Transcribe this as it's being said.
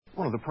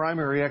One of the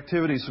primary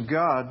activities of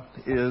God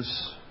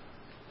is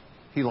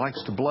He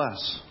likes to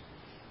bless.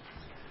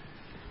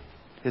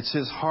 It's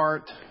His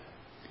heart,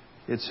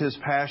 it's His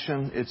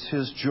passion, it's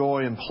His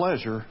joy and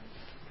pleasure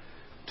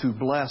to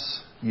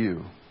bless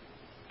you.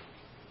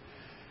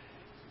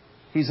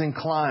 He's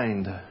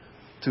inclined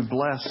to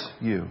bless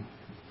you.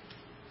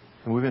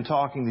 And we've been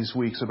talking these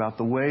weeks about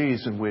the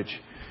ways in which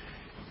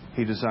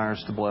He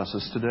desires to bless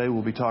us. Today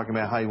we'll be talking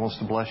about how He wants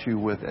to bless you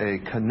with a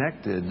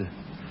connected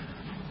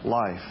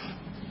life.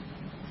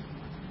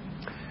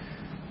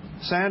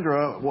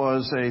 Sandra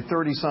was a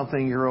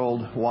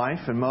 30-something-year-old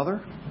wife and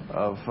mother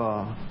of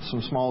some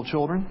small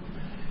children.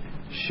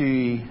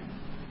 She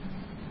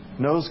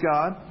knows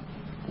God,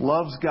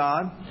 loves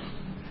God,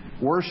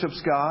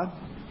 worships God,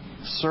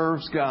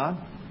 serves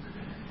God.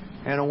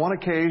 And on one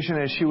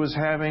occasion, as she was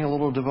having a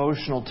little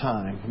devotional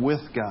time with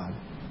God,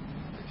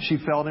 she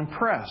felt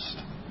impressed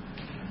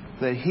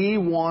that He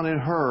wanted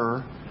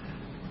her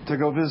to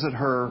go visit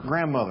her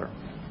grandmother.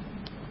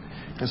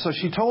 And so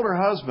she told her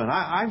husband,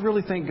 I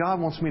really think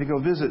God wants me to go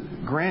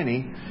visit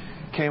Granny.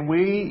 Can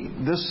we,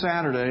 this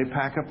Saturday,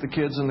 pack up the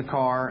kids in the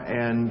car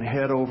and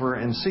head over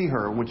and see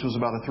her, which was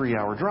about a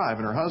 3-hour drive.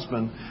 And her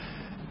husband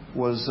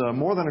was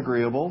more than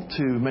agreeable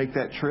to make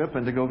that trip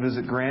and to go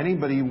visit Granny.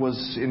 But he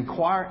was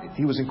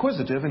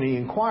inquisitive, and he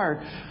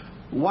inquired,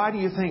 why do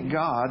you think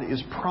God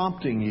is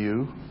prompting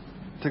you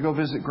to go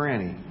visit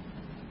Granny?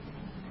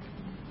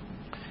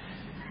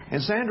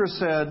 And Sandra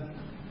said,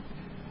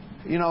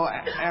 you know,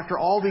 after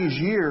all these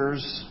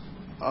years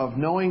of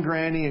knowing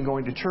Granny and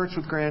going to church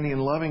with Granny and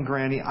loving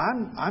Granny,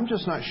 I'm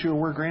just not sure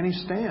where Granny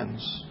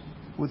stands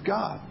with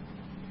God.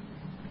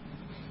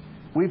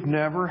 We've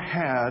never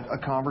had a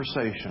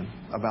conversation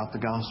about the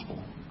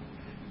gospel.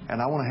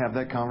 And I want to have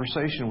that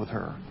conversation with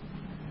her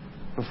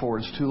before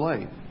it's too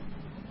late.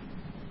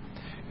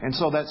 And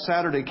so that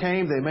Saturday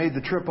came, they made the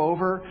trip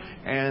over,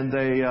 and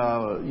they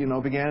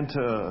began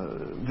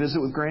to visit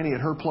with Granny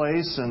at her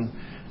place. And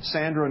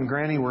Sandra and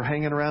Granny were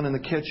hanging around in the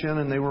kitchen,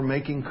 and they were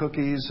making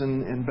cookies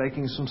and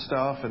baking some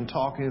stuff and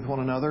talking with one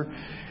another.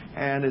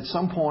 And at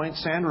some point,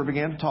 Sandra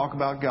began to talk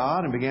about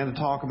God and began to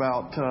talk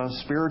about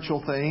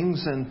spiritual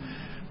things. And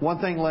one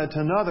thing led to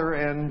another,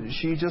 and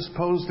she just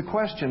posed the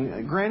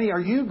question, Granny, are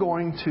you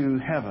going to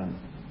heaven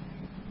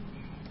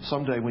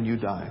someday when you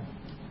die?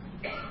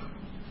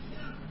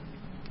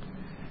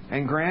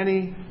 And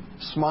Granny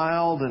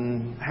smiled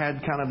and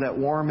had kind of that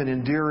warm and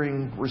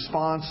endearing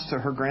response to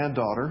her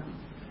granddaughter.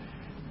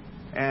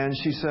 And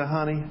she said,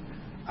 honey,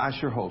 I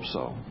sure hope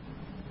so.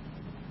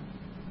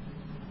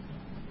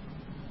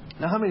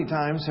 Now, how many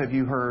times have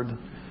you heard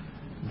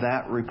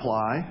that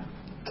reply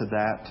to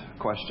that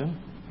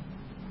question?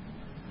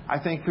 I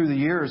think through the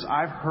years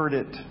I've heard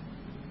it,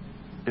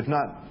 if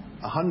not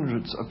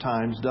hundreds of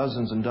times,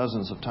 dozens and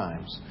dozens of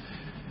times.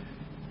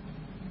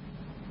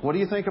 What do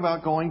you think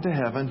about going to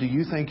heaven? Do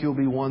you think you'll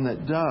be one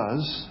that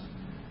does?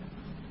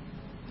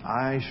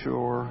 I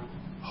sure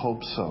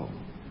hope so.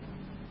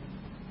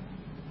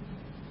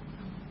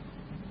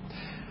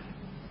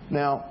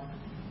 Now,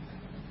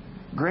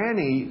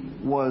 Granny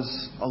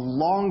was a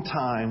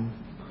long-time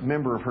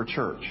member of her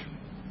church.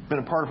 Been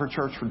a part of her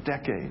church for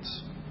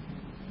decades.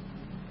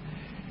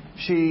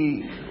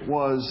 She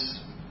was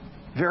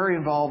very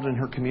involved in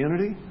her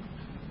community.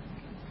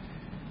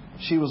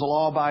 She was a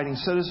law-abiding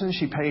citizen.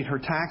 She paid her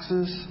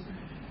taxes.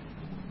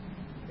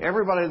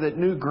 Everybody that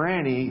knew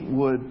Granny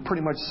would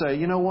pretty much say,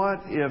 you know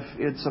what? If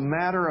it's a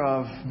matter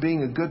of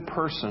being a good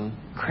person,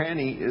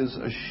 Granny is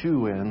a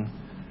shoo-in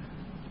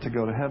to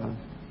go to heaven.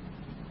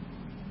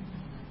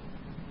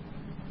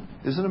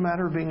 Is it a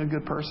matter of being a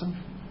good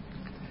person?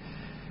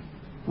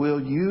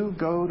 Will you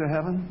go to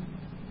heaven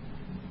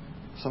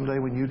someday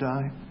when you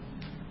die?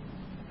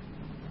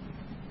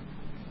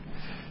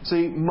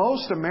 See,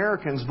 most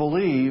Americans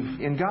believe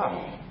in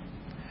God.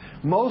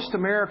 Most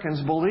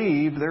Americans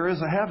believe there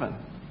is a heaven.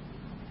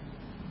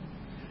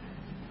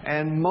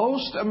 And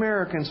most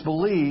Americans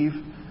believe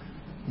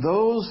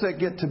those that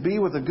get to be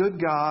with a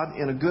good God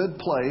in a good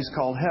place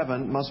called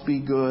heaven must be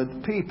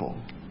good people.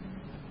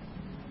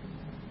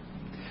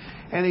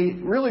 And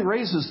he really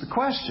raises the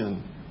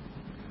question,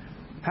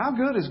 how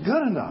good is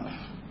good enough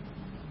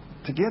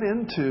to get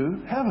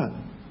into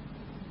heaven?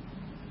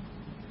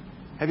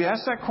 Have you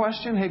asked that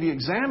question? Have you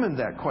examined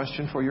that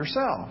question for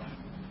yourself?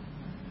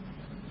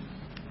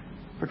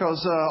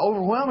 Because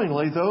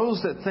overwhelmingly,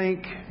 those that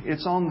think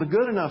it's on the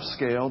good enough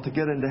scale to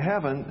get into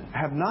heaven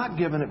have not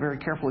given it very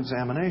careful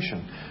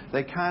examination.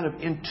 They kind of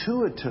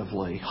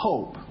intuitively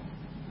hope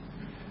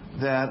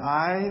that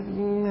I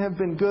have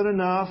been good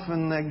enough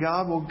and that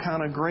God will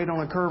kind of grade on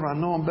a curve. I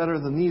know I'm better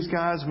than these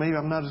guys. Maybe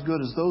I'm not as good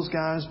as those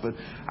guys, but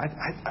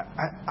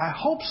I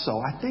hope so.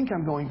 I think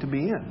I'm going to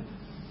be in.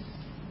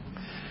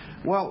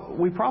 Well,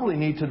 we probably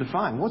need to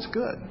define what's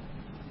good.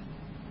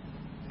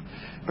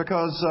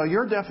 Because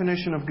your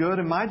definition of good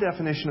and my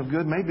definition of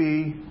good may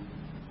be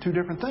two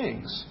different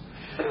things.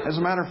 As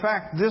a matter of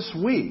fact, this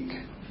week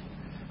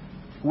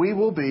we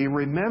will be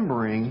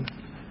remembering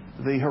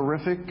the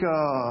horrific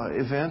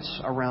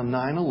events around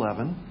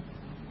 9/11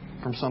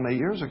 from some 8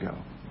 years ago.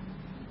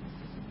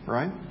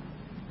 Right?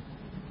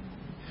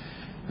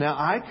 Now,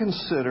 I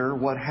consider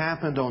what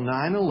happened on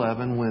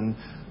 9/11 when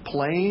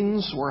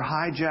planes were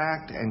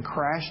hijacked and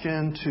crashed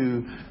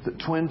into the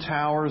Twin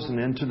Towers and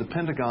into the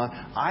Pentagon,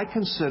 I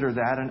consider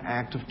that an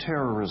act of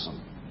terrorism.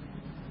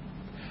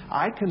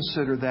 I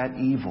consider that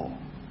evil.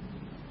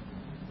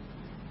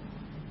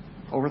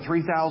 Over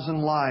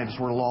 3,000 lives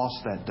were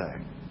lost that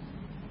day.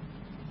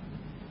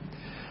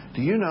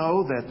 Do you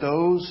know that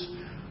those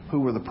who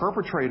were the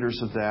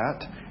perpetrators of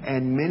that,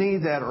 and many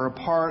that are a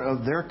part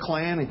of their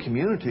clan and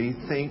community,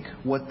 think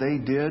what they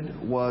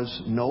did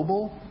was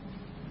noble,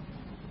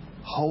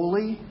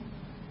 holy,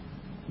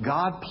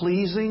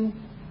 God-pleasing,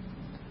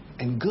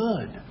 and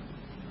good?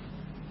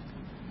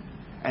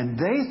 And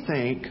they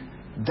think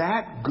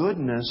that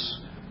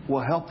goodness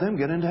will help them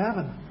get into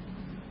heaven.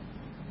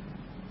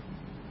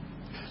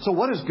 So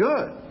what is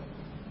good?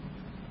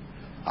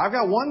 I've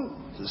got one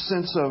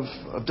sense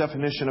of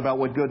definition about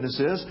what goodness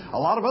is. A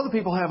lot of other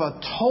people have a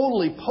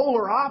totally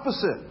polar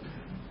opposite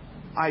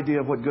idea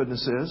of what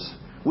goodness is.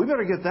 We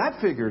better get that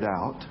figured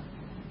out.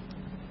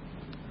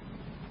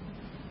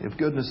 If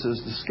goodness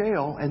is the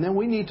scale, and then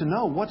we need to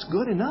know what's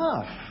good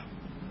enough.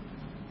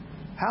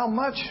 How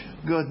much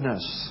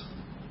goodness?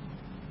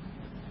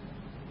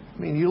 I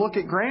mean, you look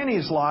at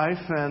Granny's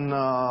life and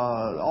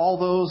all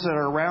those that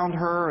are around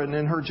her and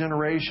in her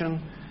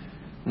generation,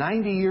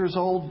 90 years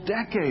old,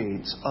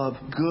 decades of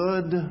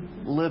good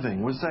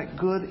living. Was that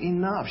good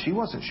enough? She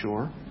wasn't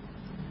sure.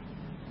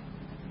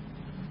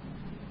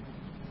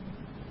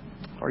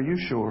 Are you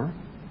sure?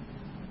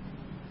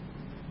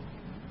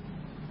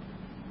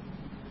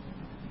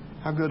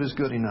 How good is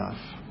good enough?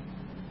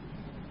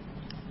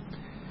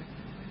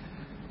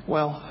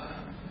 Well,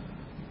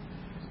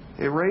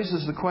 it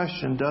raises the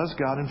question, does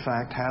God in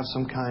fact have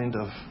some kind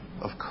of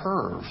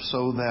curve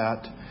so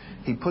that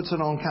He puts it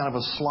on kind of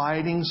a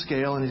sliding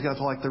scale, and He's got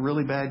like the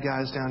really bad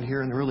guys down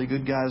here and the really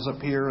good guys up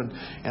here and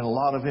a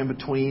lot of in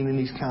between, and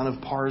He's kind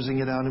of parsing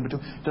it out in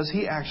between. Does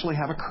He actually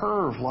have a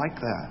curve like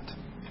that?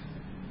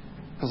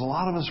 Because a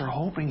lot of us are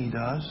hoping He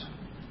does.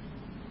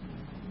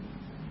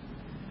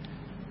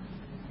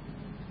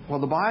 Well,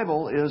 the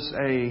Bible is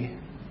a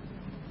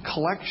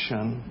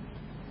collection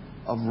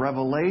of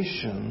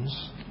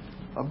revelations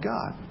of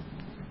God.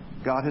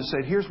 God has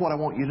said, here's what I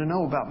want you to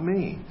know about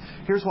me.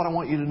 Here's what I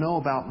want you to know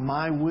about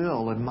my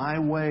will and my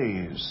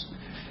ways.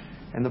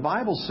 And the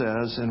Bible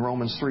says in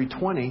Romans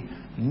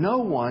 3:20, no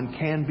one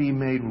can be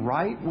made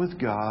right with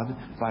God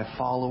by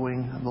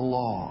following the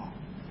law.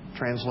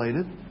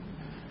 Translated,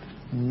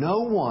 no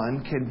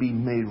one can be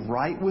made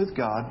right with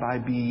God by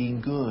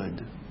being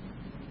good.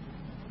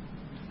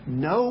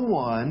 No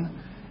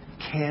one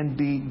can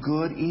be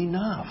good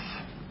enough.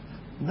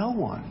 No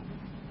one.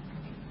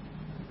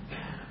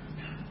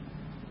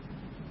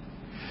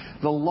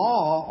 The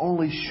law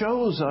only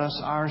shows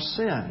us our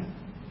sin.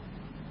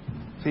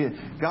 See,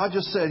 God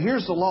just said,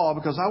 here's the law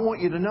because I want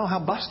you to know how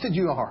busted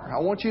you are.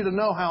 I want you to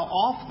know how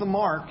off the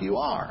mark you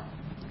are.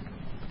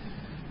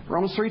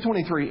 Romans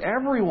 3:23,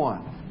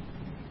 everyone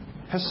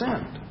has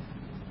sinned.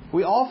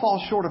 We all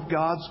fall short of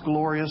God's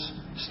glorious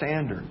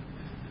standard.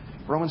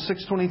 Romans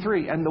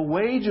 6:23, and the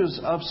wages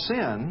of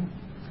sin,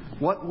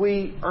 what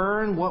we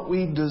earn, what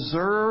we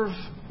deserve,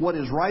 what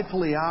is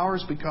rightfully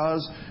ours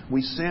because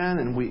we sin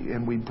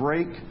and we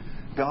break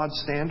God's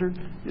standard,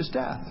 is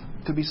death.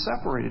 To be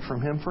separated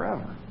from Him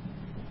forever.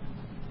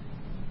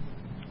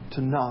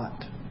 To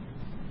not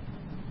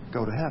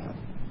go to heaven.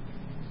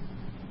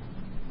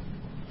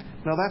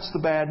 Now that's the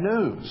bad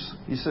news.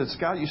 You said,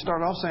 Scott, you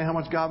started off saying how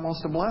much God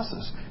wants to bless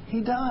us.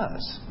 He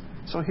does.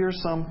 So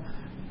here's some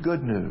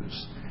good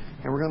news.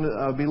 And we're going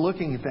to be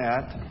looking at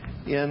that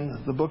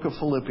in the book of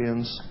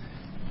Philippians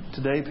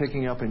today,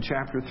 picking up in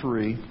chapter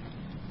 3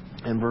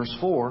 and verse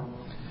 4.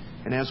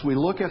 And as we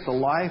look at the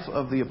life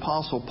of the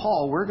Apostle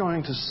Paul, we're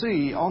going to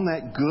see on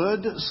that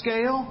good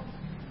scale,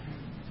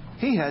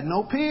 he had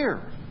no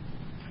peer.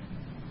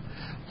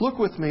 Look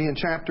with me in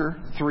chapter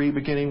 3,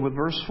 beginning with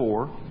verse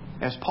 4,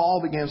 as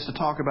Paul begins to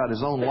talk about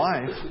his own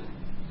life.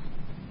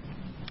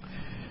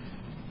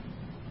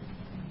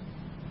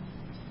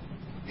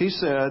 He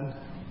said,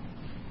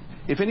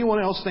 if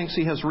anyone else thinks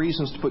he has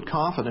reasons to put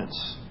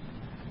confidence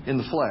in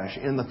the flesh,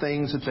 in the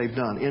things that they've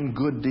done, in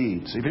good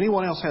deeds, if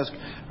anyone else has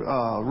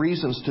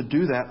reasons to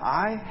do that,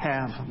 I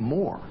have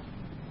more.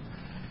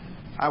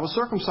 I was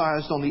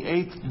circumcised on the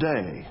 8th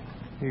day.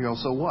 You go,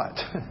 so what?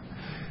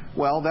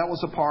 Well, that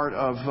was a part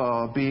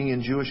of being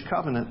in Jewish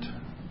covenant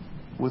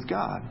with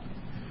God.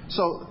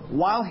 So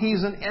while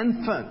he's an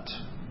infant,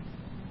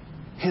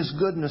 his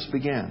goodness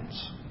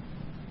begins.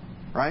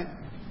 Right?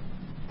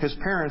 His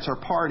parents are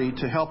party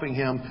to helping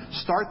him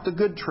start the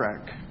good trek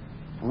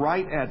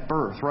right at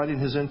birth, right in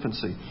his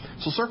infancy.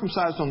 So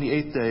circumcised on the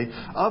 8th day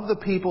of the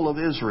people of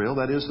Israel,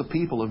 that is the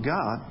people of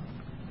God.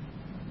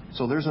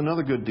 So there's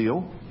another good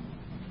deal.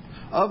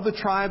 Of the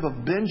tribe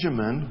of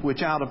Benjamin,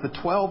 which out of the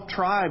 12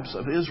 tribes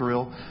of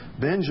Israel,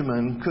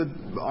 Benjamin could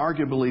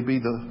arguably be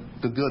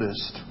the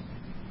goodest.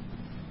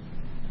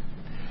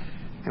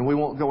 And we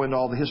won't go into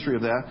all the history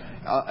of that.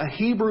 A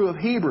Hebrew of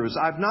Hebrews.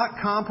 I've not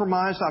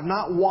compromised. I've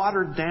not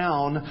watered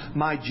down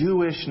my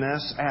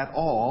Jewishness at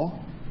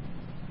all.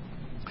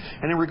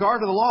 And in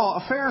regard to the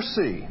law, a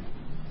Pharisee,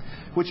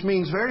 which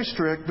means very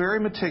strict, very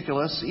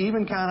meticulous,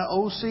 even kind of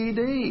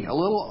OCD, a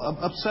little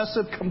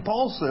obsessive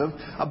compulsive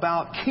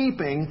about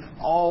keeping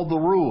all the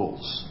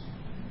rules.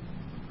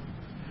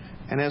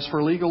 And as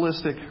for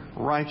legalistic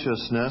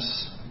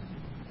righteousness,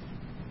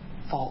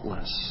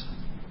 faultless.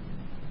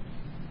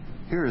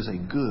 Here is a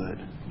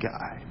good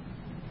guy.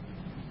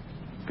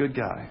 Good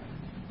guy.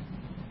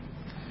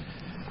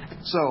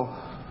 So,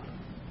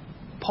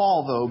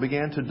 Paul, though,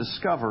 began to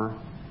discover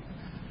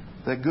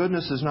that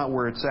goodness is not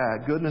where it's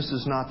at. Goodness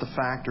is not the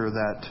factor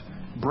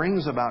that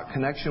brings about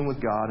connection with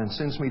God and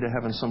sends me to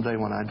heaven someday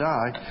when I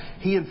die.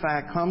 He, in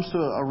fact, comes to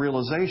a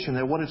realization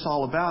that what it's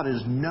all about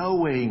is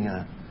knowing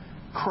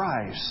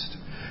Christ.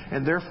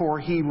 And therefore,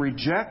 he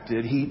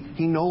rejected,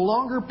 he no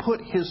longer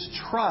put his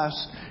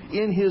trust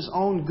in his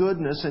own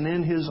goodness and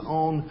in his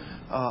own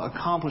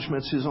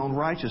accomplishments, his own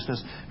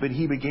righteousness, but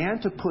he began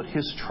to put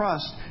his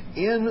trust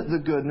in the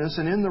goodness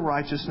and in the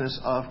righteousness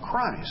of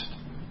Christ.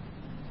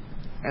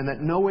 And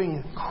that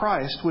knowing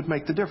Christ would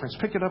make the difference.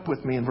 Pick it up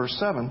with me in verse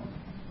 7.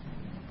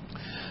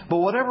 But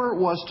whatever it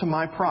was to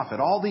my profit,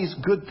 all these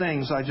good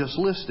things I just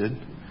listed,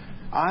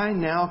 I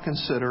now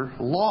consider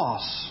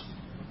loss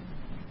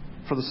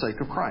for the sake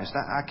of Christ.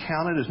 I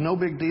count it as no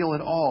big deal at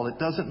all. It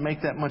doesn't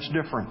make that much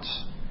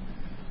difference.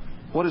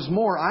 What is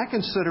more, I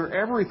consider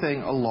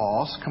everything a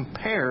loss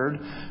compared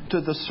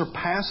to the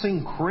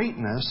surpassing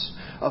greatness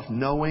of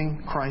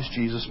knowing Christ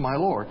Jesus my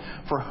Lord,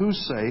 for whose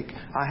sake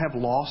I have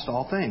lost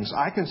all things.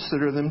 I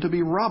consider them to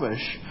be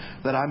rubbish,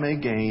 that I may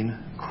gain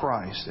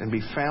Christ and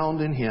be found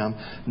in Him,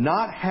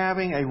 not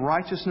having a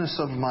righteousness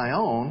of my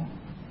own,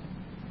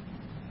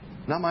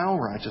 not my own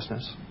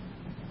righteousness,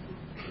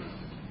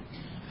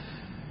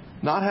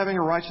 not having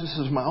a righteousness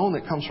of my own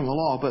that comes from the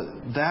law, but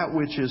that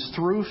which is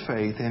through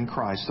faith in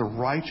Christ, the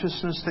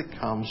righteousness that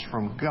comes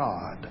from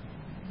God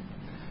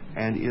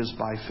and is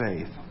by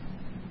faith.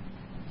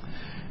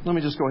 Let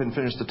me just go ahead and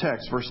finish the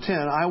text. Verse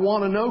 10, I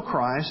want to know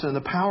Christ and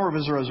the power of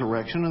His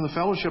resurrection and the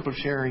fellowship of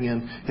sharing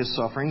in His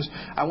sufferings.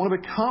 I want to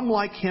become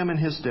like Him in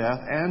His death,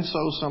 and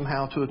so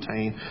somehow to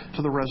attain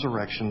to the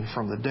resurrection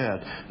from the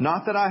dead.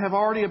 Not that I have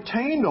already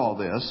obtained all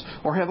this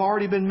or have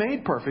already been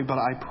made perfect, but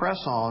I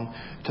press on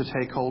to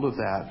take hold of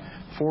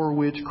that for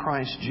which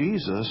Christ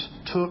Jesus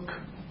took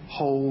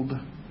hold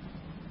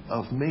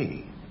of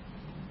me.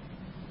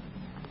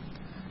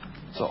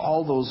 So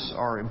all those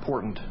are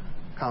important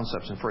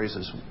concepts and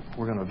phrases.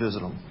 We're going to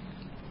visit them.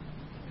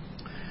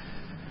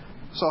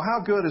 So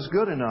how good is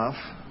good enough?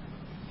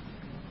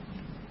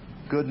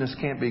 Goodness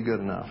can't be good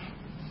enough.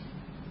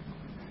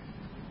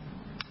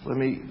 Let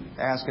me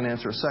ask and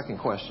answer a second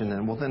question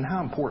then. Well, then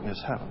how important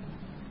is heaven?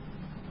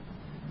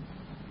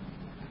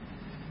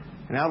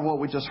 And out of what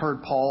we just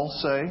heard Paul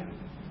say,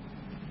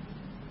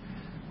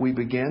 we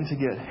begin to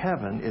get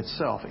heaven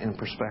itself in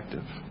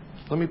perspective.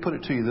 Let me put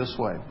it to you this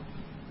way.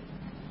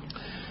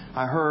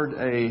 I heard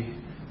a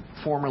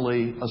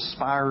formerly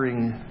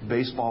aspiring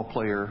baseball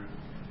player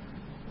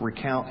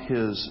recount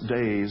his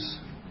days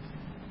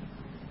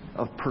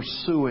of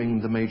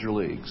pursuing the major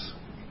leagues.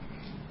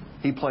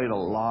 He played a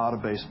lot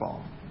of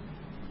baseball.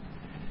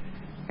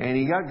 And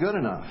he got good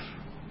enough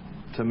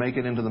to make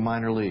it into the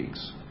minor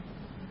leagues.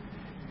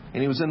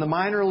 And he was in the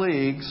minor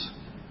leagues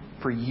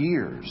for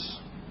years.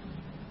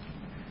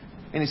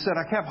 And he said,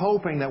 I kept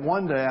hoping that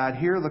one day I'd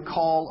hear the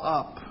call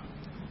up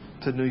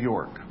to New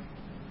York.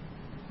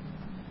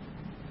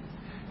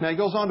 Now, he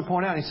goes on to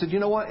point out, he said, you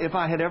know what? If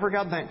I had ever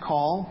gotten that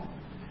call,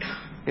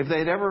 if they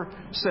had ever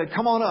said,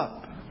 come on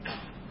up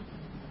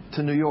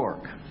to New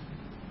York,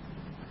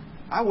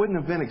 I wouldn't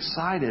have been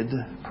excited,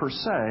 per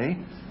se,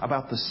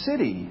 about the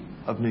city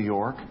of New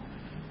York.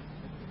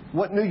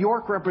 What New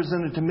York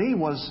represented to me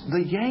was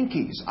the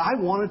Yankees. I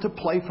wanted to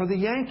play for the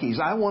Yankees.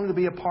 I wanted to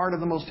be a part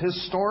of the most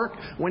historic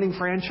winning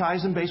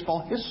franchise in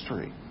baseball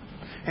history.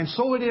 And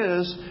so it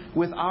is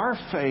with our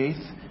faith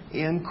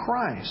in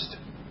Christ.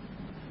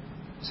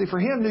 See,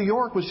 for him, New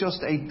York was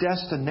just a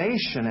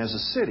destination as a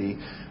city,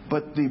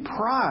 but the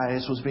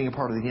prize was being a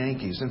part of the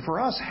Yankees. And for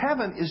us,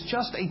 heaven is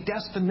just a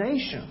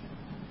destination.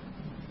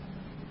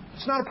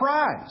 It's not a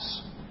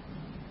prize.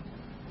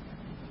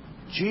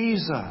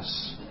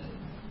 Jesus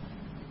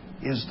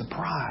is the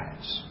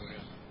prize.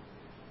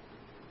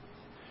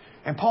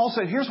 And Paul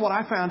said, here's what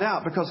I found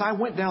out because I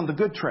went down the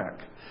good track.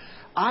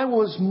 I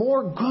was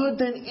more good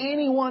than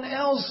anyone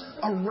else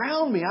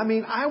around me. I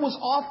mean, I was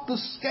off the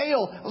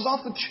scale. I was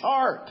off the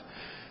chart.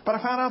 But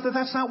I found out that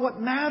that's not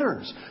what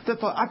matters. That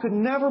I could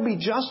never be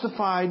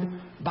justified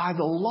by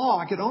the law.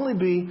 I could only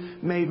be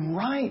made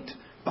right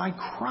by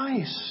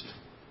Christ.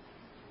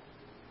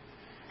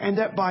 And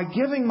that by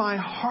giving my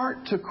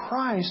heart to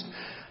Christ,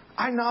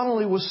 I not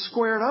only was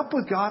squared up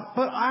with God,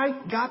 but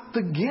I got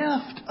the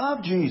gift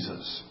of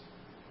Jesus.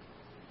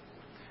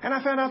 And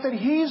I found out that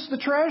He's the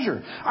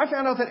treasure. I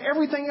found out that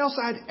everything else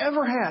I'd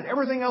ever had,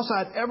 everything else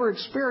I'd ever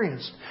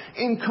experienced,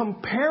 in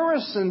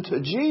comparison to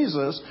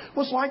Jesus,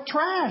 was like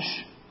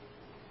trash.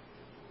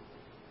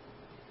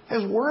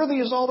 As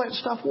worthy as all that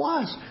stuff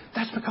was,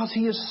 that's because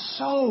He is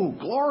so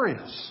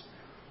glorious,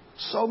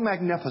 so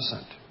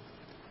magnificent,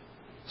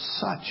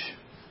 such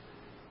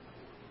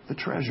the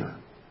treasure.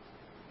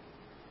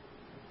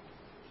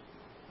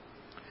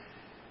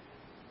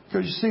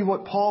 Because you see,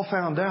 what Paul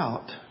found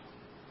out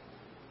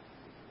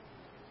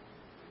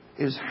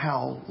is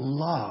how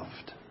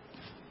loved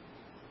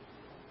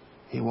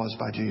he was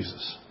by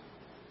Jesus.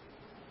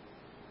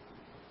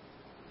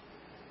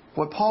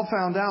 What Paul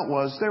found out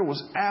was there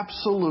was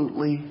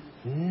absolutely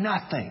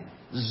nothing,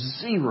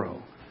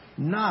 zero,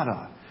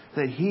 nada,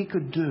 that he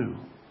could do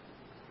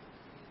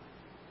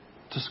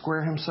to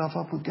square himself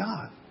up with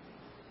God.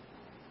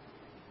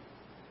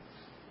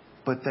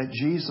 But that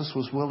Jesus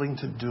was willing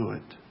to do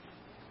it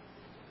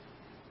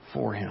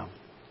for him.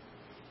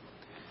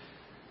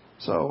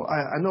 So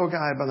I know a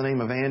guy by the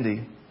name of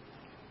Andy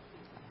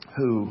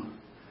who,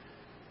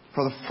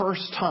 for the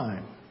first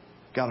time,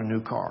 got a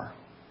new car.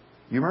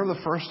 You remember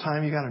the first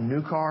time you got a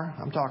new car?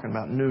 I'm talking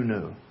about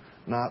new,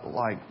 not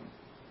like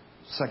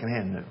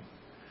secondhand new.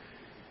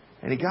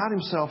 And he got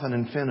himself an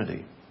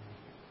Infiniti,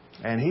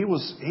 and he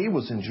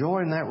was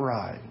enjoying that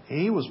ride.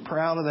 He was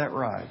proud of that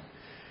ride.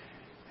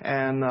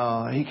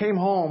 And he came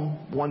home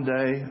one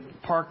day,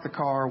 parked the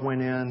car,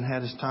 went in,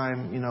 had his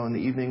time, in the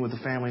evening with the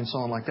family and so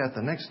on like that.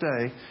 The next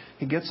day,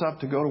 he gets up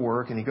to go to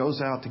work, and he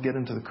goes out to get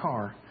into the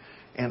car.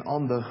 And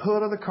on the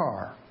hood of the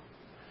car,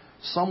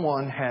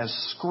 someone has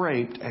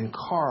scraped and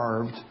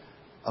carved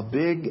a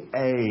big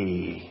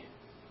A,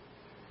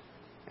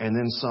 and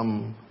then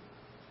some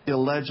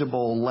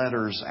illegible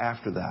letters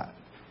after that.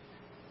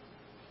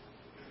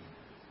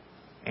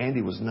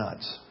 Andy was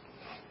nuts.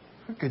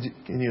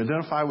 Can you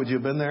identify? Would you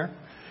have been there?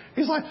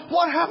 He's like,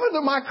 what happened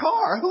to my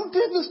car? Who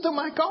did this to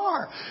my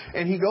car?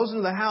 And he goes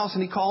into the house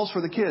and he calls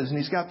for the kids. And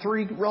he's got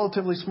 3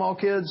 relatively small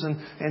kids.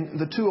 And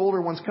the 2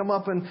 older ones come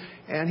up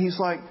and he's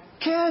like,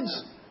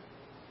 kids,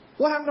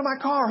 what happened to my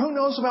car? Who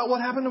knows about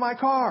what happened to my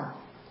car?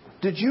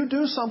 Did you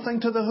do something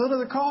to the hood of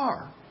the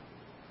car?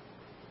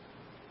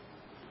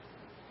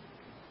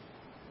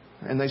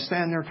 And they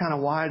stand there kind of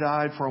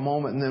wide-eyed for a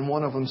moment. And then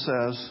one of them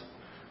says,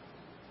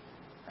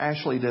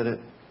 Ashley did it.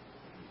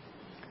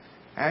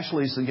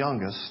 Ashley's the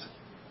youngest.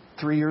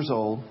 3 years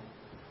old.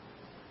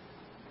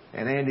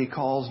 And Andy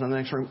calls in the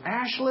next room,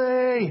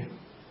 Ashley,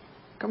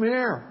 come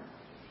here.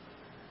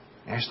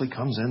 Ashley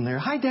comes in there.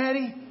 Hi,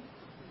 Daddy.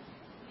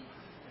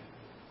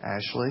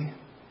 Ashley,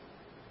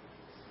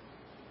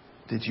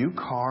 did you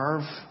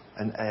carve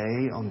an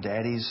A on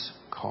Daddy's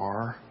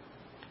car?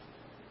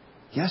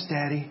 Yes,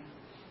 Daddy.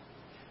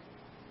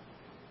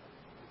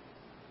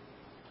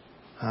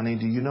 Honey,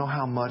 do you know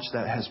how much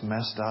that has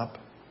messed up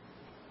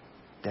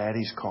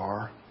Daddy's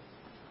car?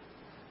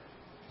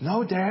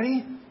 No,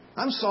 Daddy.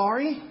 I'm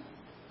sorry.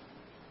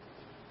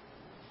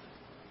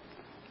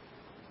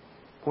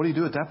 What do you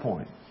do at that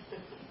point?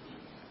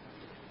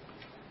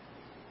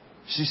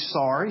 She's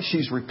sorry.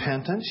 She's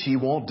repentant. She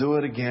won't do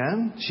it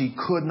again. She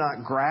could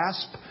not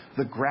grasp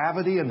the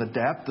gravity and the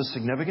depth, the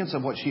significance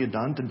of what she had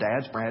done to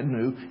Dad's brand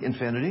new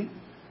Infiniti.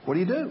 What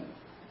do?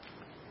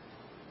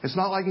 It's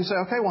not like you say,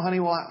 okay, well, honey,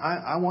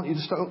 I want you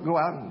to go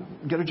out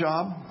and get a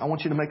job. I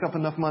want you to make up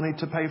enough money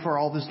to pay for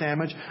all this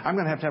damage. I'm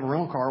going to have a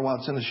rental car while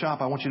it's in the shop.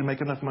 I want you to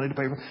make enough money to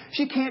pay for it.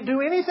 She can't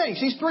do anything.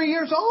 She's 3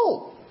 years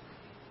old.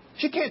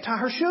 She can't tie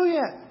her shoe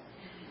yet.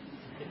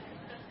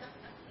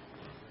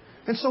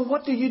 And so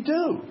what do you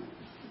do?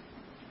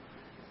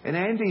 And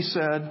Andy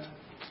said,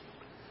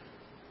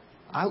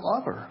 I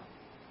love her.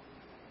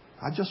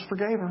 I just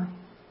forgave her.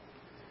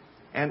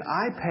 And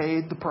I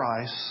paid the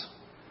price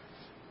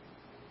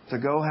to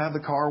go have the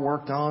car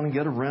worked on and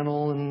get a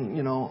rental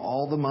and,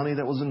 all the money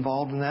that was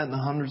involved in that and the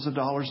hundreds of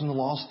dollars and the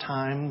lost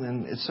time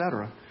and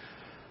etc.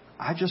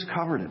 I just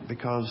covered it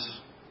because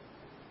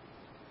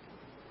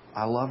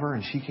I love her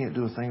and she can't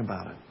do a thing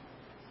about it.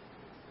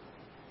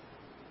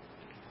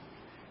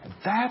 And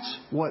that's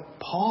what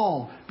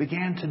Paul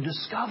began to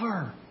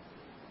discover.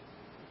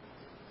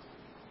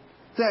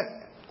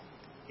 That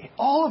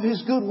all of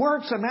his good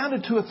works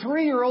amounted to a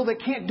 3-year-old that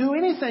can't do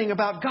anything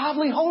about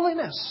godly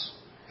holiness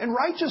and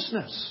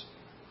righteousness.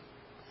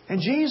 And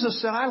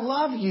Jesus said, I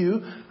love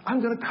you.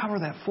 I'm going to cover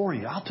that for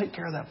you. I'll take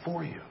care of that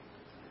for you.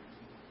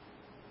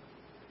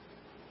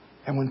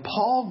 And when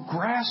Paul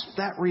grasped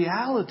that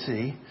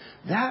reality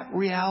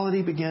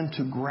began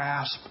to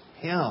grasp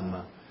him.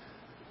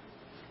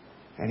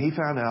 And he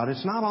found out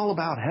it's not all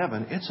about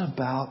heaven. It's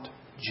about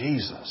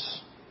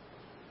Jesus.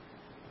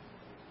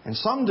 And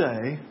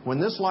someday,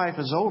 when this life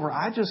is over,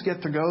 I just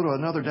get to go to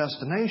another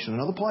destination,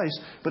 another place,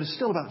 but it's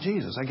still about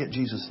Jesus. I get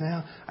Jesus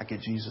now, I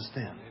get Jesus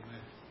then. Amen.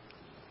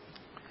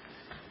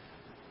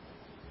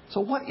 So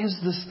what is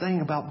this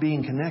thing about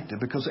being connected?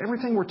 Because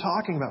everything we're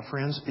talking about,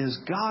 friends, is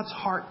God's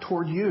heart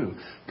toward you.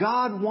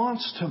 God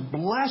wants to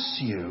bless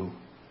you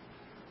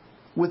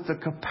with the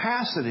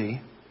capacity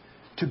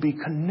to be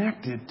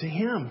connected to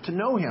Him, to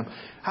know Him.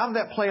 How did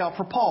that play out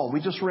for Paul?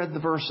 We just read the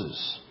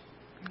verses.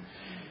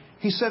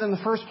 He said in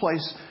the first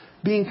place,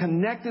 being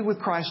connected with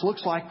Christ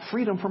looks like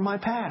freedom from my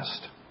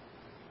past.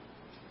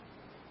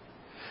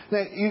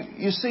 Now,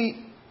 you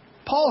see,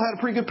 Paul had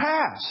a pretty good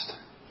past.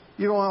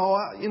 You're going,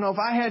 oh, if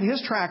I had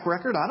his track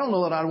record, I don't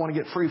know that I'd want to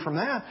get free from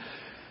that.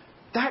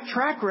 That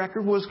track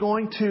record was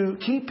going to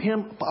keep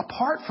him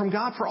apart from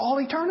God for all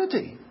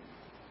eternity.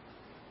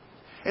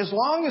 As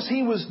long as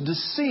he was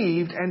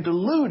deceived and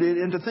deluded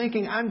into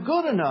thinking, I'm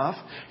good enough,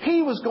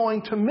 he was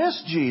going to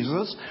miss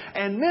Jesus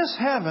and miss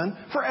heaven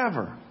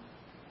forever.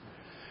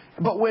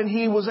 But when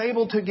he was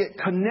able to get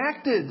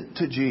connected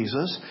to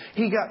Jesus,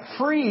 he got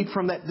freed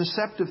from that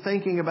deceptive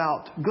thinking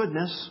about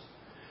goodness,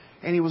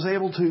 and he was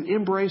able to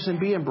embrace and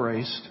be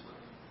embraced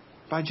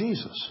by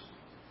Jesus.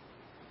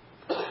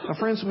 Now,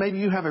 friends, maybe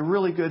you have a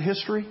really good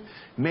history.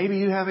 Maybe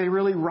you have a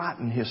really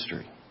rotten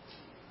history.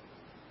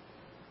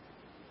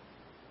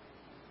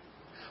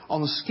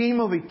 On the scheme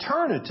of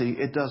eternity,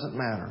 it doesn't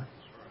matter.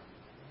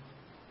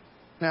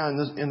 Now,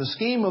 in the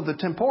scheme of the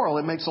temporal,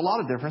 it makes a lot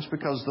of difference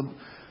because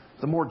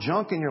the more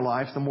junk in your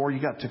life, the more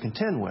you got to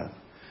contend with.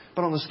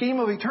 But on the scheme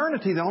of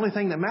eternity, the only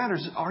thing that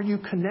matters is, are you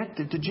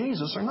connected to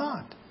Jesus or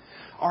not?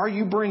 Are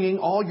you bringing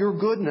all your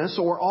goodness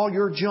or all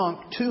your junk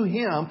to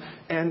Him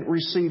and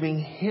receiving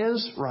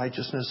His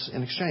righteousness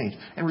in exchange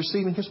and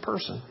receiving His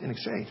person in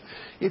exchange?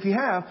 If you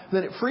have,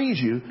 then it frees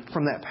you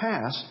from that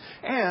past,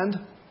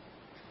 and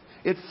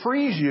it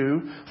frees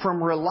you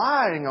from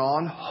relying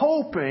on,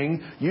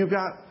 hoping you've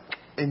got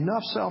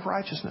enough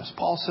self-righteousness.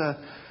 Paul said,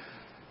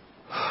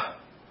 I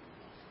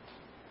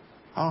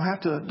don't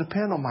have to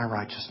depend on my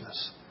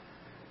righteousness.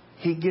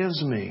 He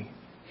gives me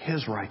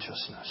His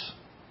righteousness.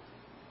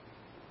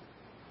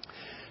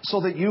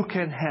 So that you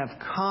can have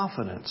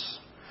confidence,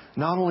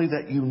 not only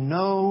that you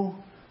know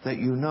the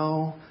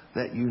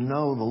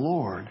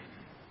Lord,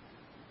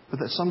 but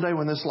that someday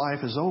when this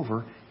life is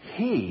over,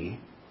 He,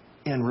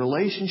 in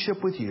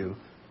relationship with you,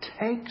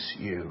 takes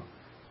you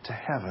to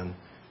heaven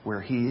where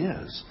He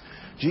is.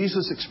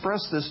 Jesus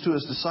expressed this to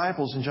His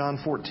disciples in John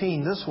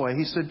 14 this way.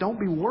 He said, don't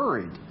be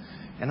worried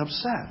and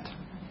upset.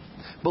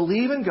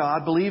 Believe in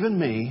God, believe in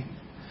me.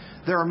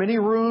 There are many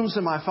rooms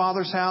in my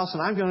Father's house,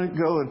 and I'm going to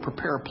go and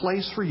prepare a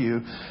place for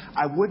you.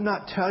 I would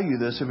not tell you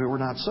this if it were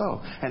not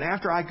so. And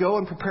after I go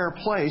and prepare a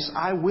place,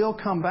 I will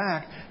come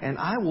back, and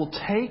I will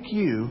take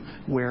you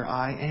where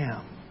I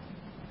am.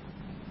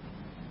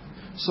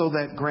 So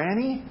that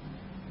Granny,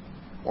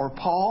 or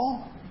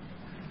Paul,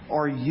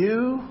 or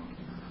you,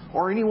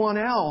 or anyone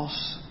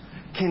else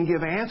can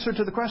give answer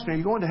to the question, are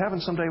you going to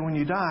heaven someday when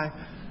you die?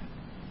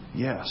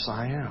 Yes,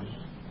 I am.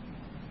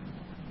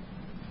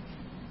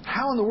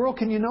 How in the world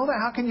can you know that?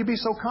 How can you be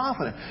so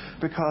confident?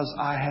 Because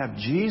I have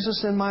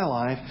Jesus in my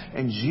life,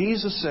 and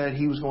Jesus said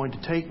He was going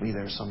to take me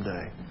there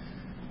someday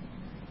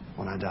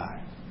when I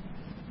die.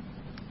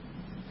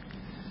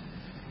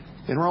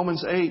 In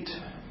Romans 8,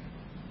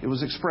 it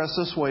was expressed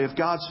this way: if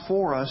God's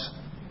for us,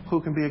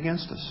 who can be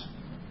against us?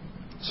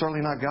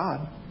 Certainly not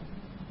God,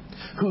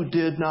 who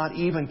did not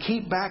even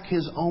keep back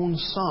His own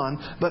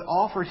Son, but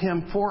offered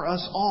Him for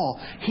us all.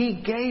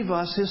 He gave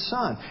us His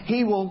Son.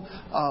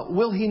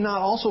 Will He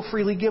not also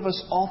freely give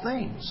us all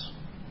things?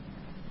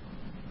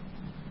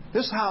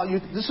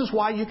 This is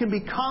why you can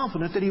be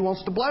confident that He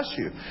wants to bless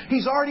you.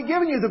 He's already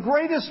given you the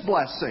greatest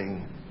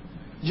blessing,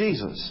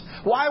 Jesus.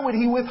 Why would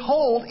He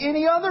withhold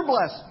any other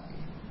blessing?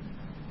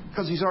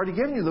 Because He's already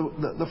given you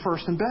the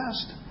first and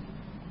best.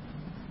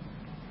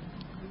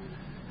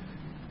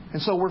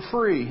 And so we're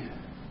free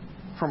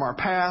from our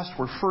past,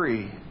 we're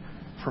free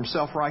from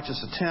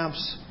self-righteous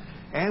attempts,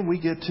 and we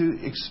get to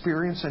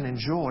experience and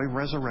enjoy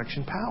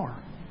resurrection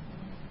power.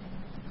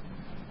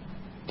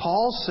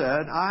 Paul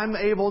said, I'm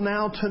able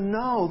now to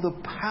know the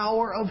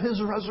power of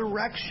His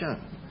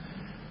resurrection.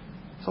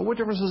 So what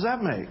difference does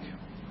that make?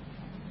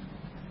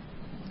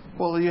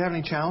 Well, do you have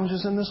any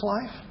challenges in this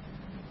life?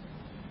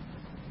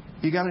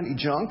 You got any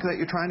junk that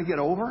you're trying to get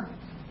over?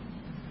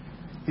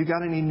 You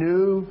got any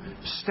new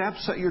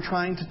steps that you're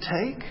trying to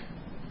take?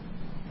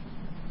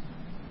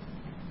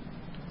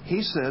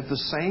 He said the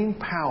same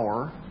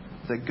power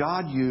that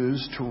God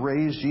used to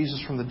raise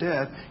Jesus from the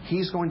dead,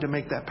 He's going to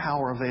make that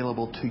power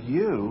available to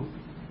you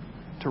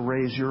to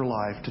raise your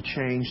life, to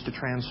change, to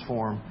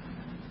transform,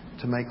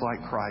 to make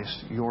like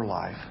Christ your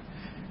life.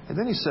 And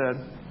then He said,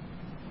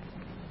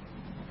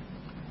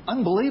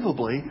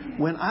 unbelievably,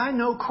 when I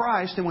know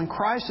Christ and when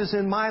Christ is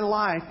in my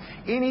life,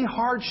 any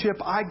hardship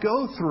I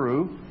go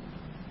through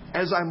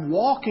as I'm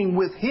walking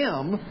with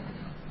Him,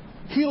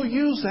 He'll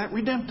use that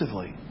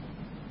redemptively.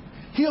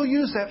 He'll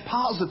use that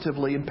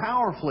positively and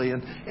powerfully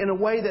and in a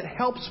way that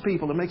helps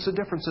people and makes a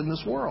difference in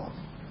this world.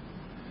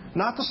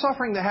 Not the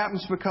suffering that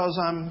happens because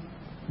I'm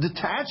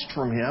detached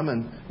from Him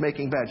and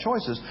making bad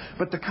choices,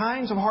 but the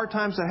kinds of hard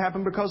times that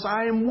happen because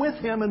I am with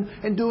Him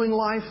and doing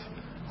life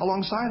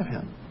alongside of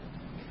Him.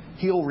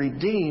 He'll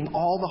redeem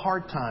all the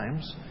hard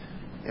times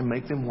and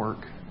make them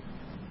work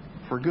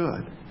for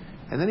good.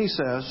 And then He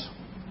says,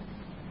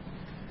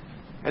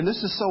 and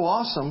this is so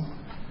awesome,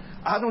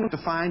 I don't have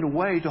to find a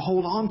way to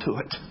hold on to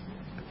it.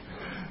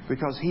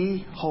 Because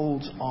He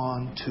holds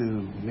on to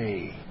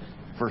me.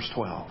 Verse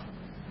 12.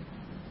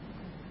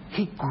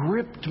 He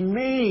gripped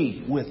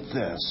me with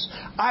this.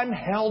 I'm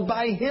held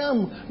by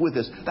Him with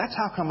this. That's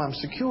how come I'm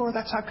secure.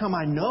 That's how come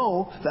I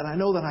know that I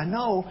know that I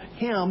know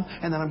Him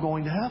and that I'm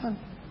going to heaven.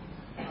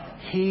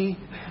 He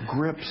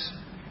grips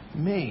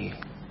me.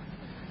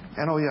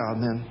 And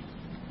and then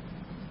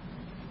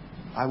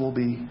I will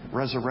be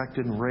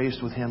resurrected and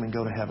raised with Him and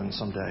go to heaven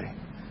someday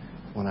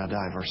when I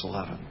die. Verse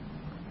 11.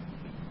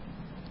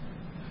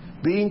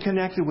 Being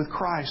connected with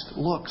Christ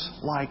looks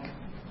like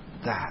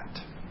that.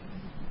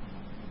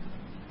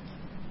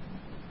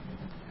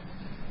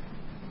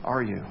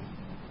 Are you?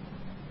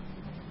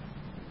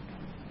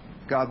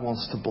 God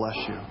wants to bless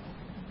you.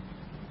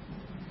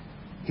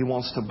 He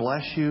wants to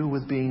bless you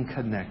with being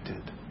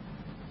connected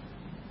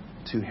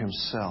to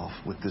Himself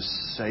with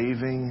this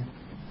saving,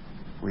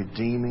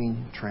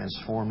 redeeming,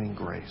 transforming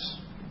grace.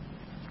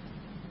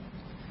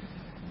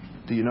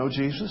 Do you know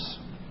Jesus?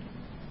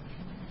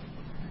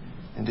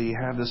 And do you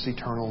have this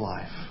eternal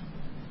life?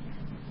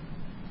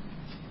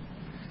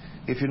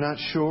 If you're not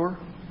sure,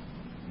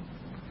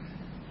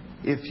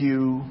 if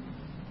you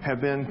have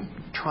been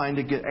trying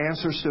to get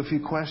answers to a few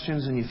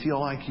questions and you feel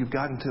like you've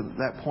gotten to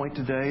that point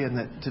today and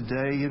that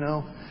today,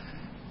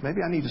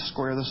 maybe I need to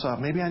square this up.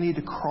 Maybe I need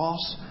to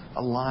cross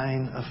a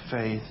line of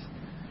faith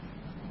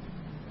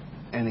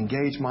and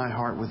engage my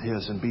heart with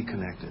His and be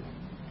connected.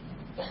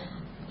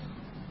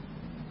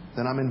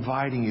 Then I'm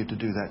inviting you to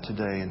do that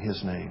today in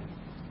His name.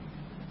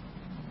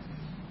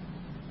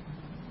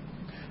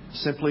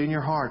 Simply in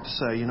your heart to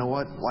say, you know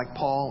what, like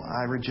Paul,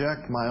 I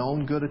reject my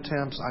own good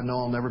attempts. I know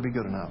I'll never be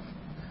good enough.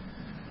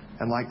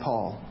 And like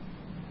Paul,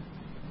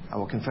 I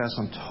will confess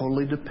I'm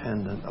totally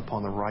dependent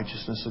upon the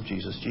righteousness of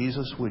Jesus.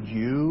 Jesus, would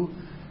You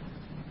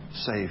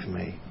save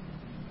me?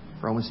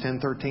 Romans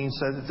 10:13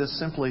 says it this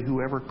simply,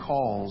 whoever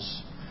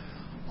calls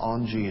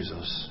on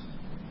Jesus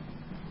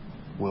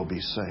will be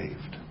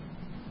saved.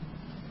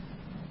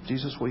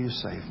 Jesus, will You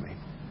save me?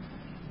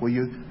 Will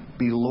You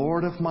be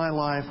Lord of my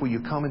life? Will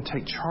You come and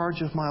take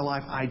charge of my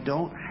life? I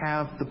don't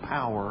have the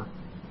power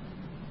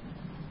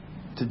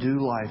to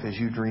do life as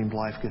You dreamed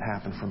life could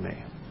happen for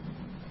me.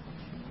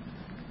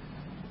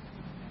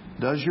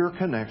 Does your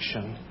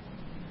connection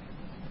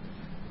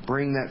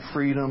bring that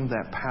freedom,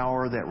 that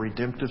power, that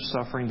redemptive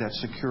suffering, that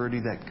security,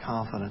 that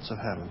confidence of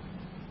heaven?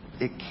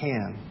 It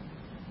can.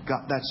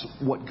 That's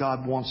what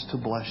God wants to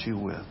bless you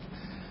with.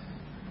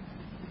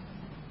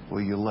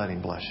 Will you let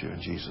Him bless you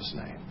in Jesus'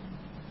 name?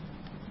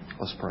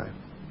 Let's pray.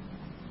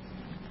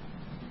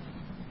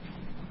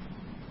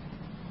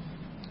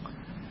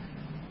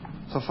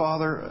 So,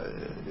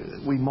 Father,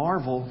 we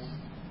marvel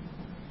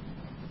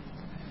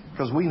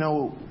because we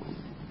know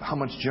how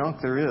much junk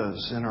there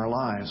is in our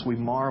lives. We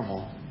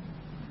marvel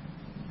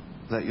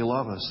that You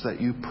love us,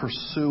 that You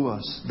pursue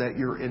us, that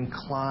You're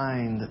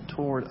inclined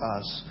toward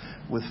us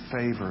with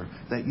favor,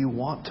 that You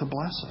want to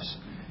bless us.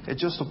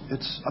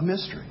 It's a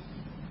mystery.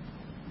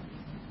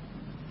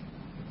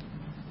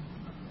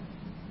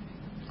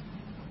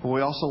 But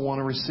we also want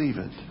to receive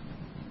it.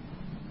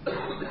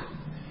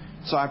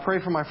 So I pray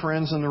for my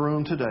friends in the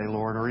room today,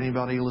 Lord, or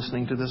anybody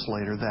listening to this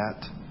later,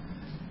 that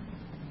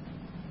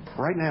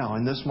right now,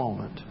 in this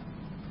moment,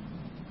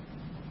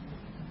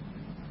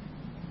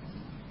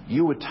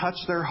 You would touch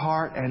their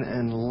heart and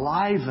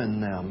enliven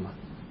them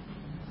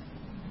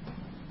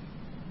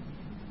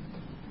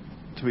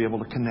to be able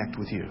to connect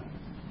with You.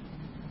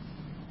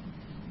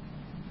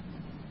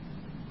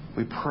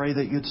 We pray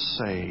that You'd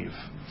save,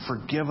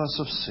 forgive us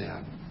of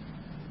sin,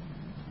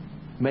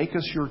 make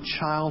us Your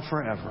child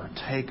forever,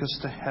 take us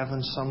to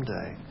heaven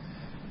someday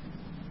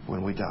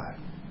when we die.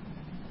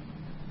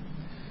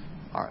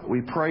 All right, we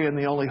pray in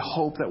the only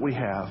hope that we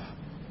have,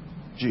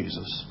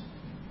 Jesus.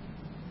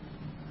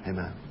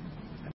 Amen.